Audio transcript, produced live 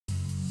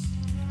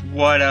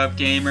What up,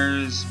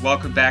 gamers?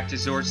 Welcome back to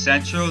Zord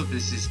Central.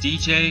 This is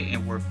DJ,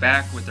 and we're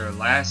back with our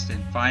last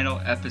and final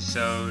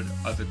episode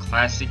of the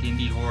classic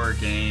indie horror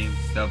game,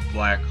 The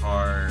Black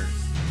Heart.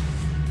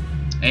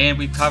 And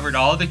we've covered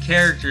all the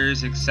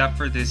characters except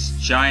for this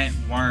giant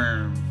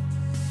worm,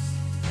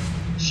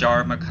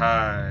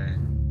 Shar-Makai.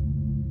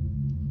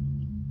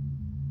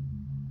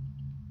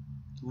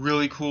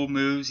 Really cool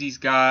moves he's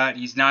got.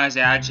 He's not as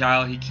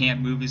agile, he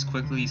can't move as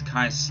quickly, he's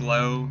kind of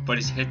slow, but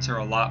his hits are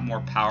a lot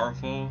more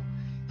powerful.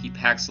 He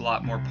packs a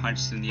lot more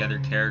punch than the other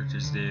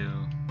characters do.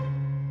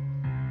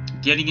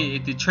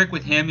 The trick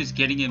with him is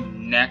getting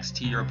him next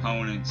to your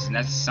opponents, and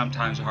that's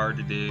sometimes hard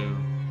to do.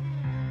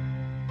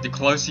 The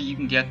closer you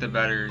can get, the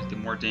better, the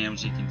more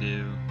damage you can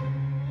do.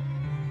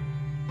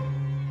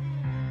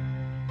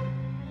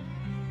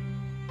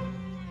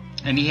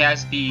 And he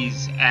has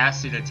these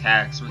acid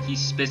attacks where he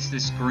spits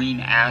this green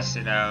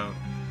acid out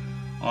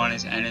on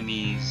his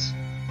enemies.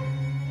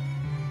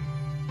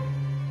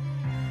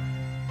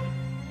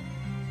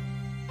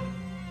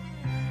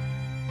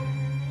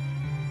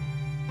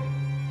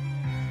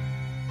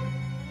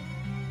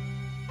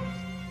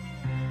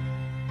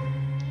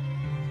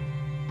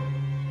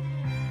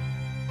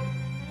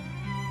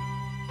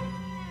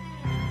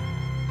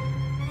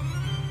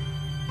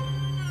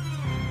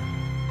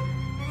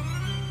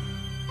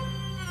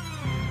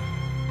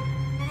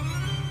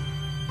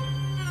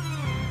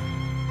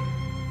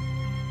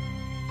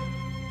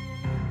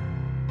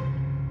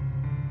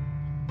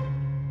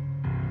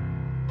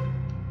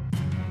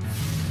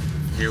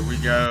 Here we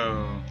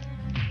go.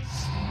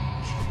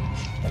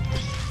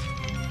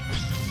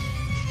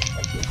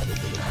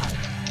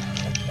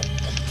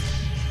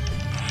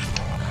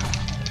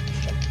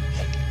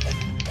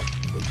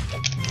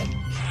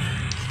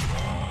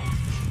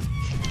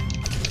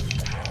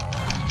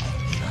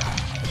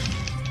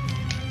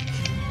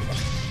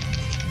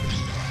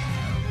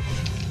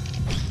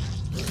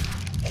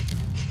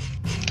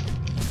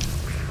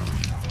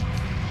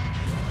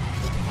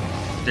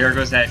 There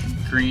goes that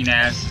green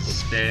acid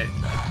spit.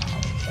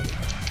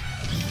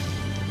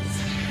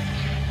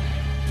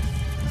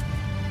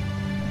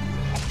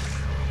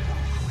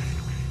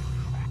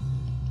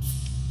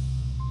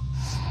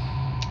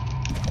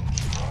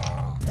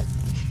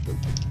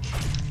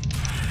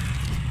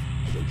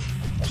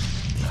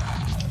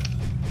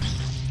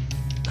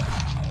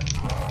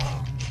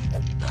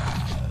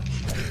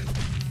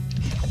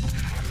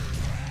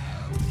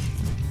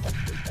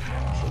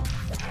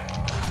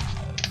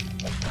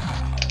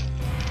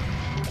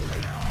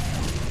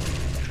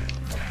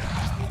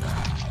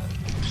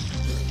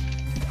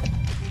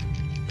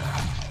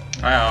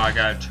 Oh, I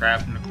got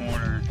trapped in the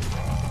corner.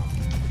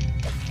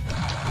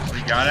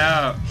 We got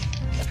out.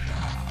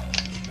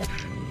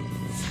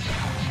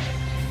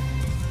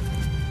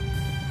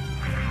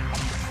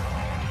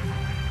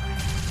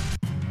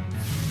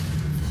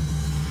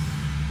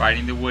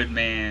 Fighting the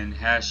Woodman,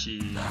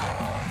 Hashi.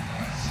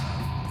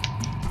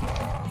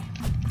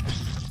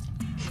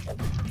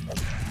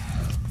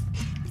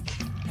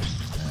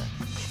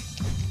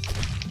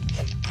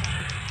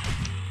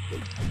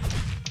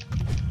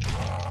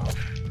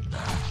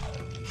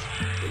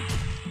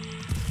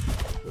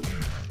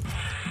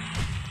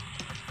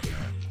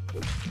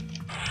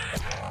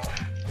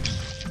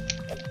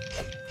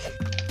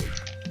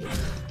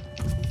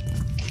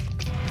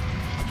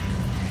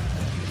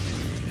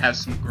 Have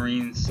some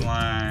green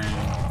slime.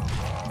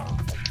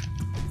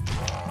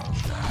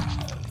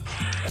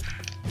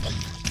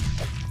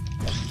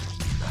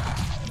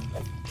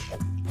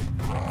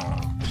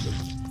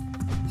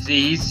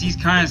 See, he's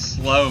kind of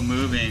slow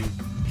moving.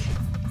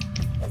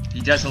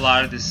 He does a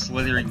lot of this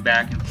slithering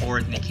back and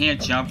forth, and he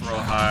can't jump real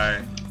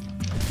high.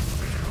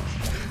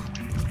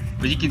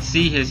 But you can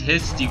see his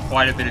hits do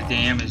quite a bit of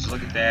damage.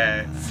 Look at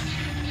that.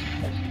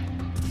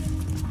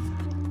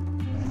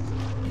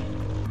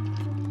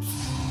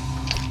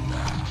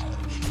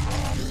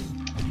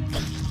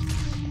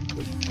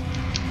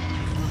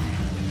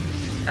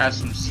 Have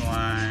some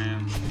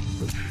slime.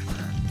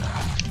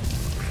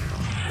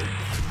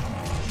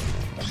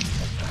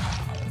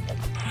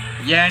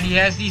 Yeah, and he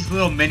has these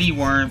little mini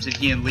worms that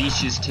he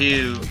unleashes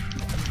too.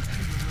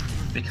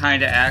 They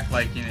kind of act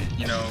like, in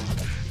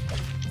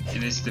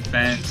his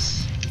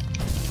defense.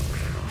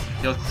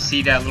 He'll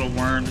see that little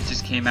worm that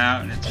just came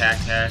out and attack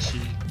Hashi.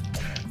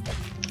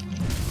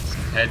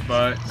 Some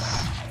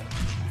headbutts.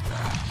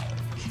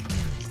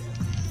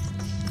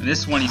 And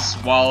this one he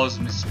swallows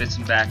them and spits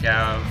them back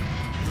out.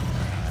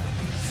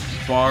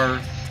 Barf.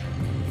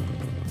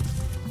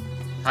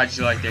 How'd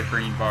you like that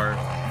green barf?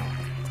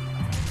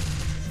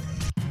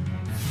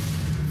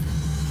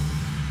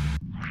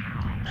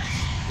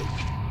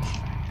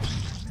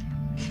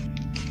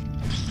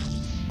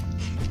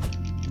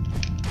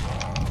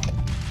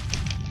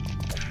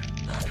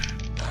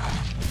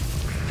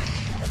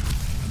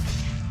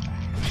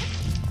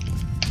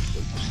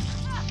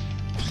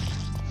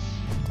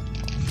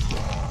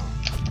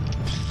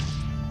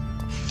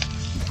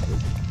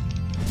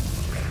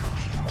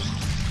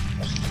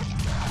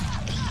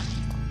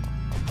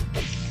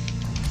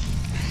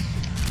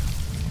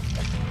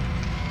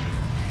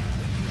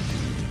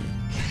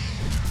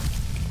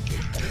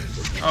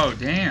 Oh,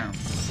 damn.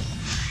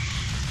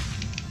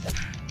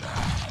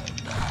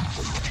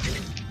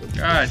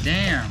 God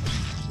damn.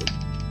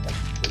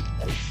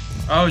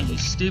 Oh, you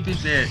stupid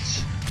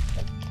bitch.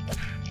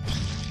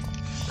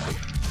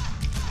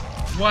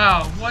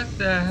 Wow, what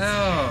the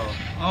hell?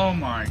 Oh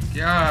my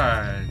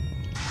god.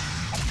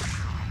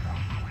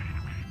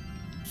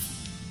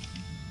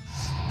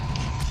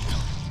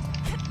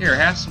 Here,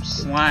 have some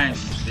slime,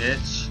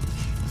 bitch.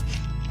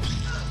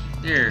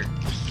 Here,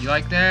 you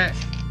like that?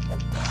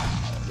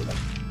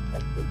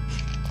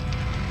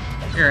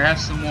 Here, have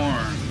some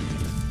more.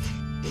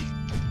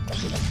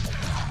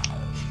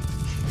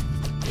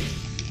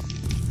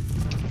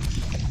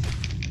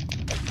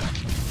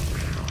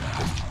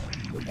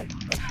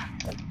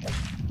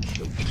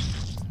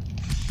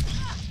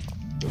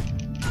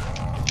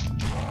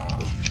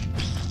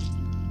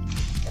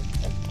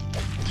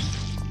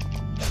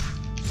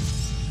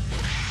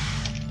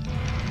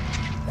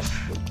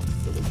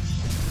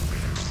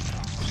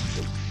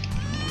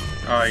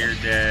 Oh, you're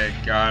dead.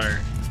 Got her.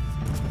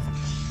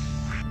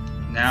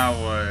 Now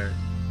what?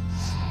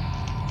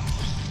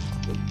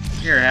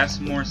 Here, have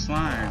some more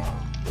slime.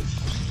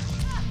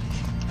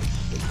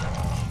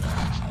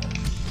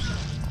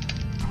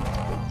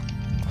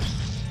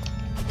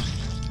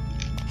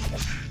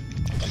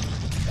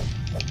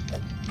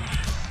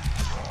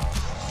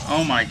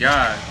 Oh my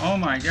god. Oh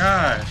my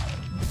god.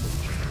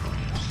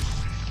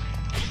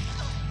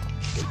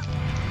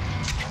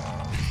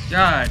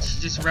 God,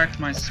 she just wrecked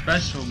my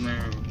special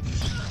move.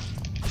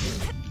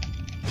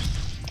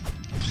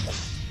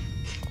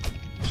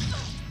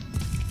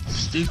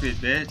 Stupid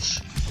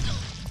bitch.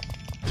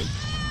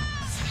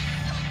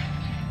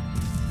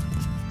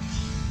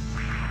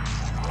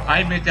 I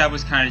admit that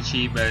was kind of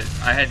cheap, but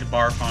I had to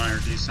barf on it or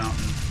do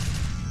something.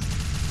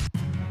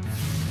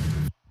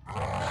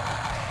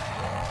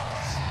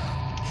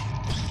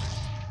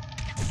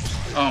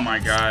 Oh my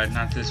god,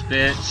 not this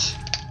bitch.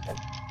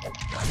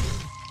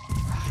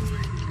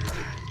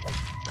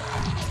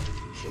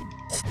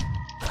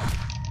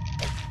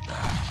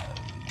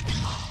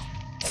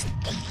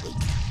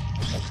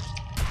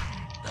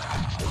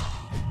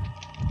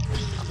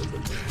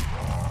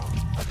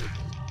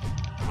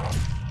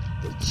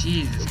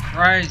 Jesus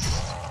Christ.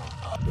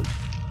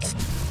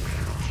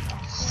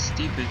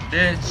 Stupid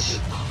bitch.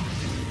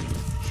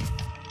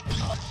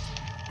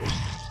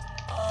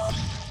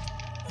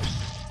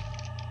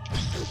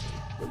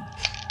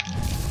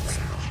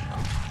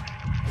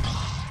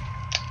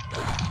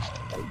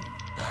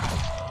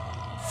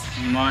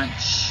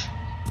 Munch.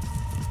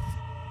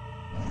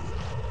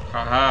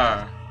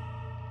 Haha.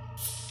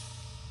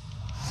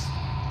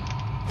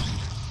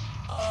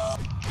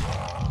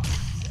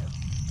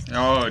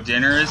 Oh,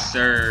 dinner is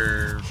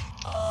served.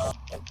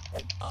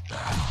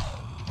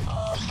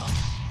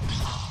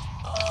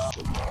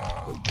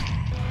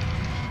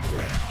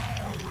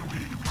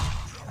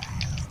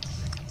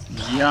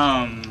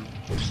 Yum.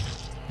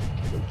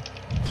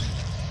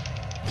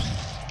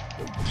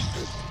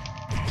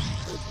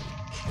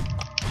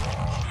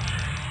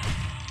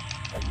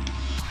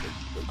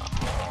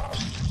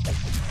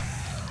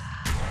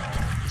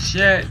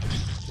 Shit.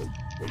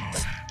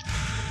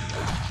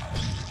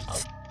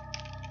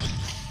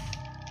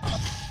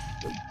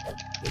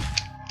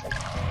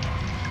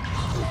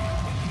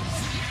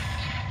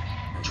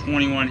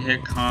 .21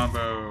 hit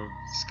combo.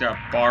 Just got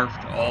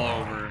barfed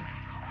all over.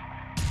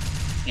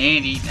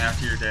 And eaten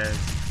after you're dead.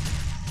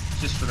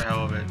 Just for the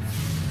hell of it.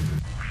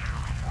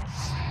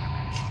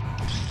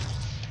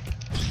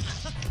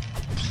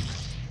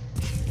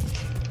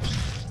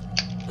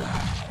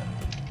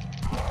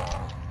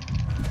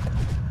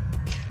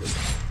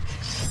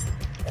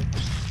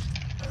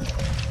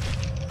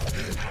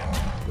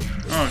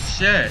 Oh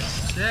shit,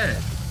 shit.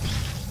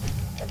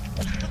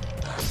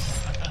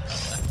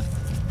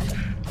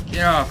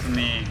 Get off of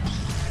me.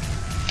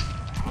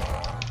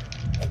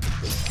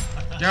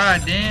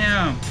 God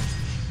damn.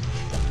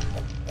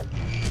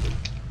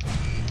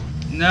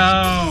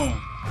 No.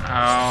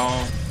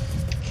 Ow.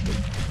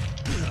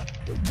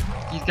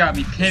 He's got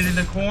me pinned in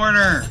the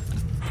corner.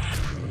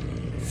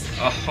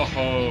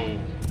 Oh.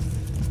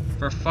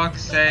 For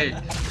fuck's sake.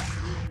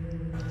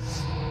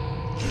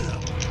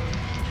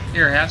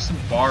 Here, have some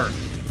barf.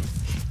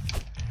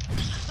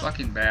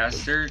 Fucking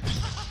bastard.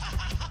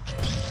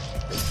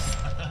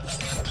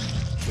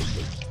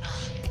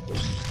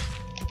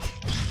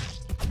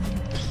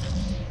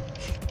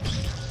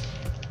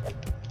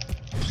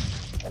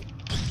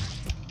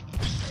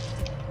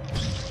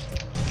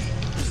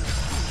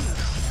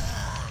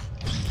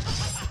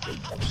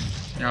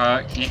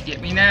 Can't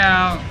get me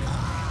now.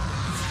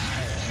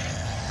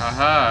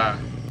 Haha.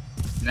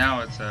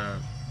 Now it's a...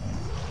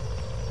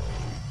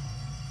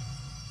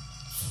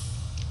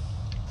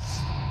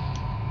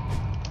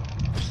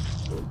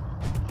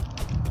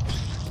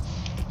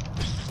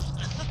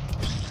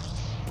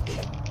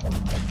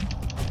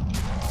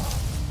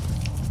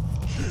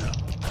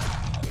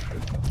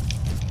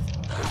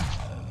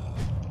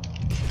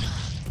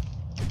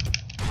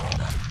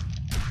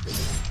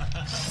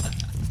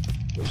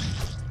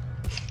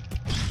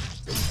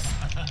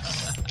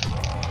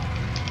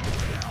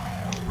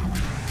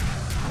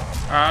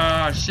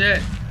 Ah,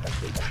 shit.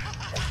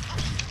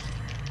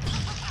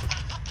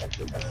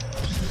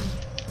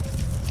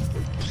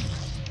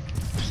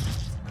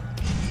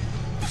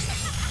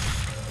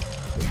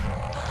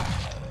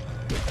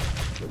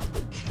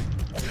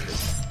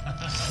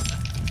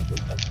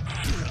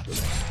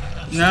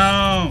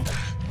 No!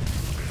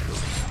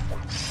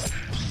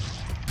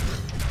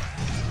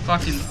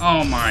 Fucking,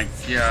 oh my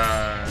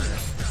god.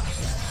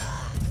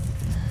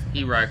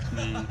 He wrecked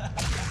me.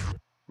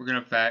 We're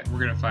gonna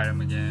fight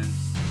him again.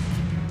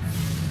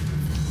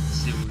 Let's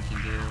see what we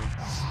can do.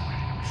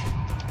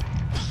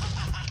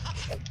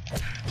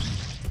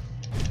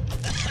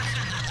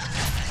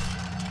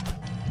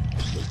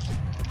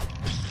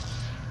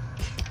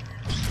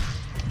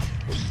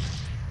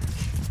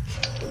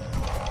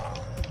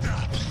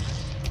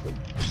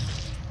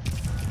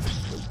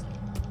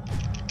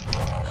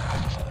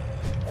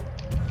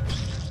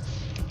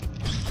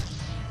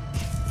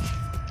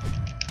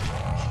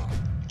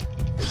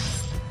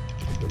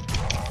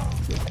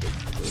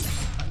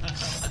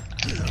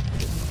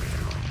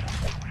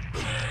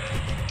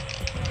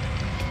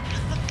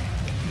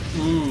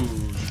 Ooh,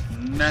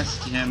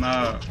 messed him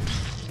up.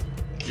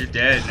 You're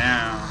dead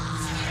now.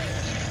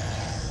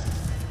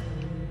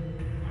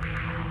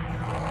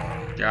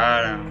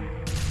 Got him.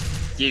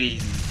 Get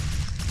easy.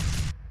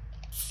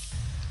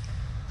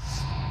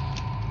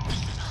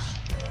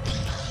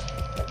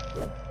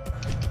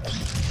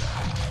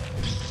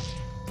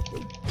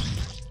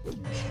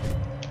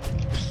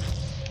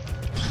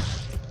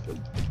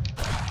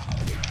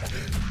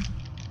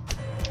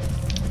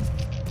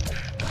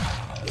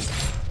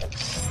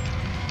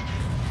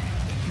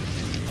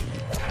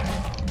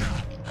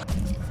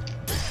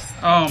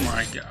 Oh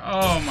my god.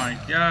 Oh my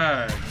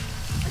god.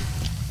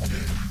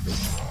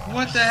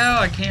 What the hell?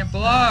 I can't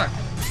block.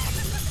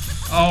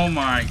 Oh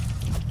my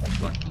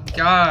fucking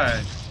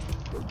god.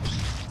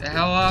 Get the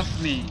hell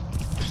off me.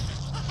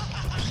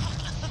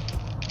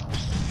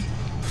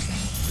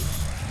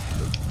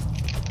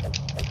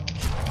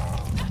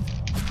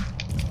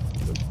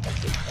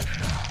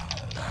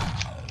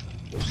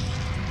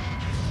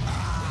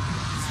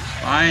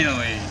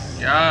 Finally.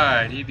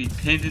 God, he'd be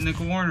pinned in the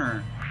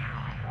corner.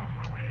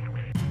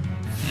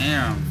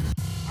 Damn.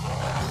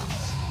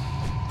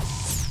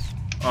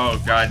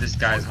 Oh god, this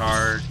guy's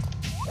hard.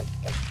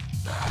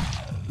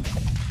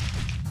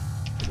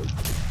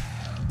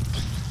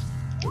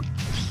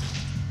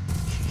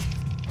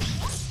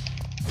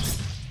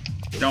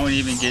 Don't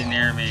even get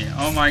near me.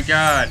 Oh my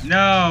god,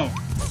 no!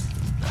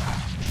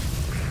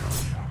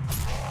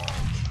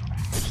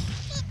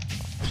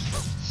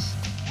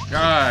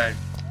 God.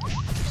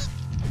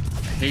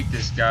 I hate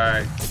this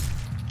guy.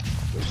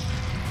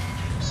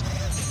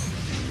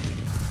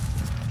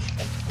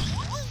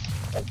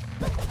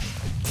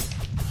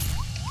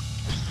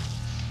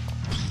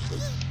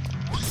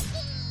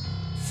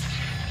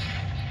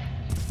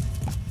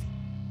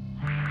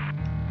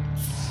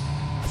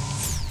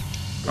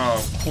 Oh,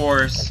 of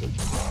course.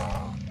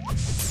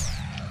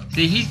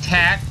 See, he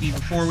attacked me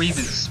before we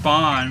even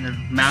spawned, the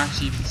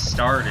match even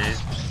started.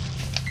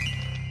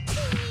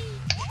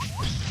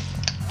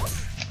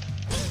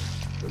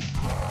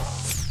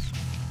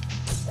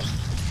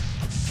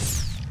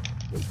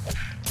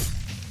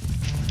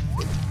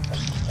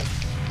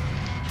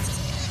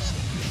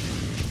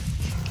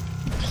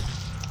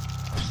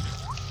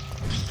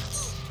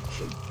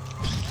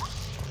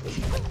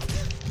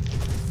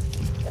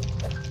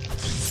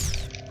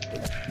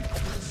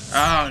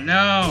 Oh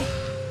no!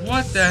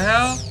 What the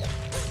hell?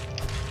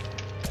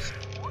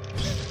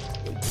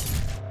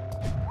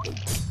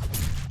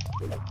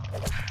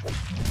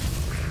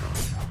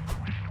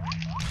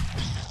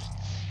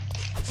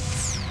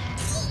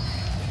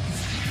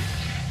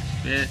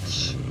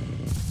 Bitch.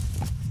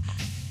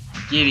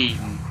 Get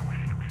eaten.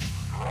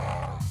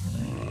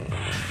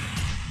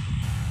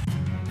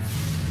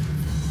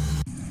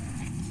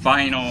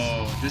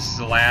 Final. This is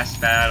the last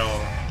battle.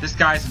 This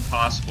guy's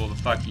impossible to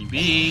fucking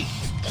beat.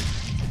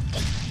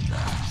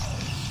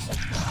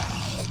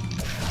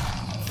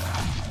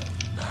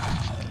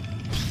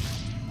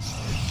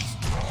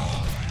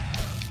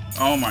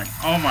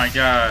 Oh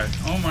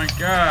my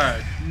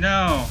god,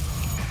 no.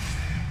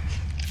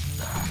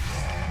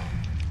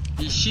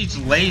 He shoots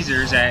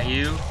lasers at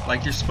you,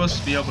 like you're supposed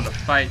to be able to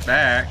fight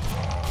back.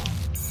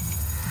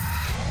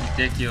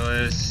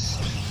 Ridiculous.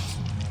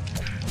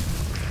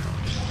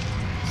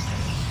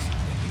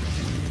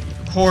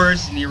 Of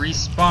course, and he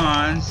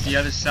respawns the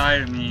other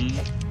side of me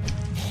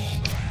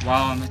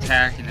while I'm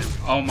attacking him.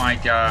 Oh my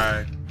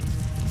god.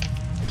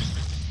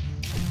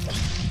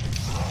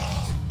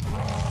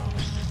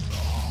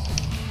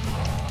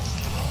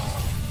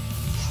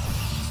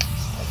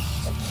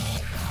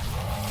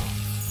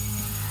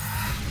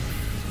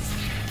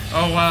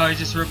 Oh wow, he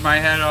just ripped my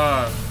head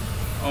off.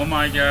 Oh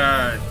my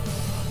god.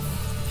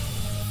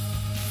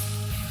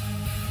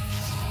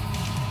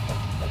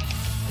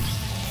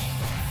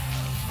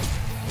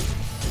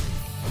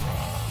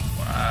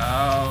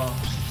 Wow.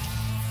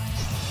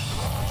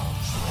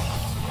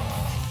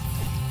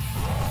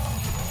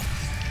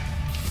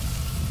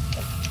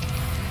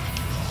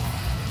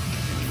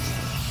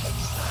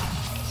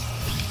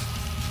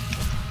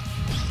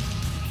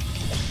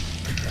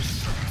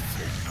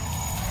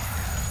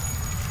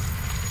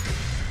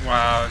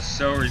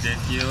 so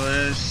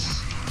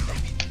ridiculous.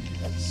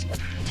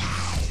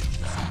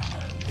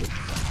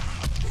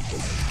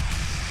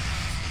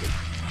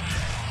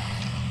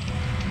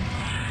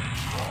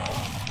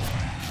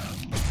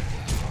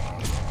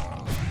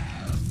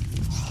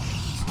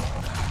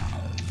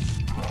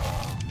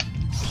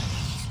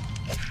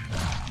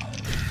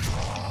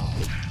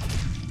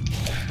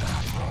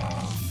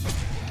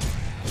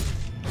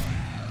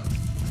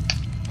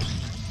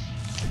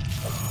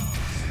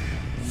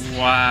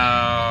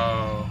 Wow.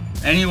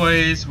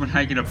 Anyways, we're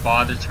not gonna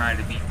bother trying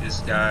to beat this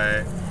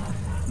guy.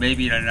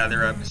 Maybe in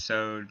another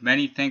episode.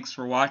 Many thanks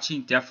for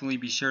watching. Definitely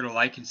be sure to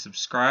like and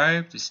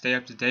subscribe to stay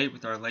up to date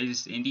with our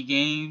latest indie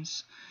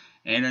games.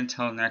 And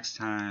until next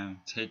time,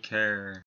 take care.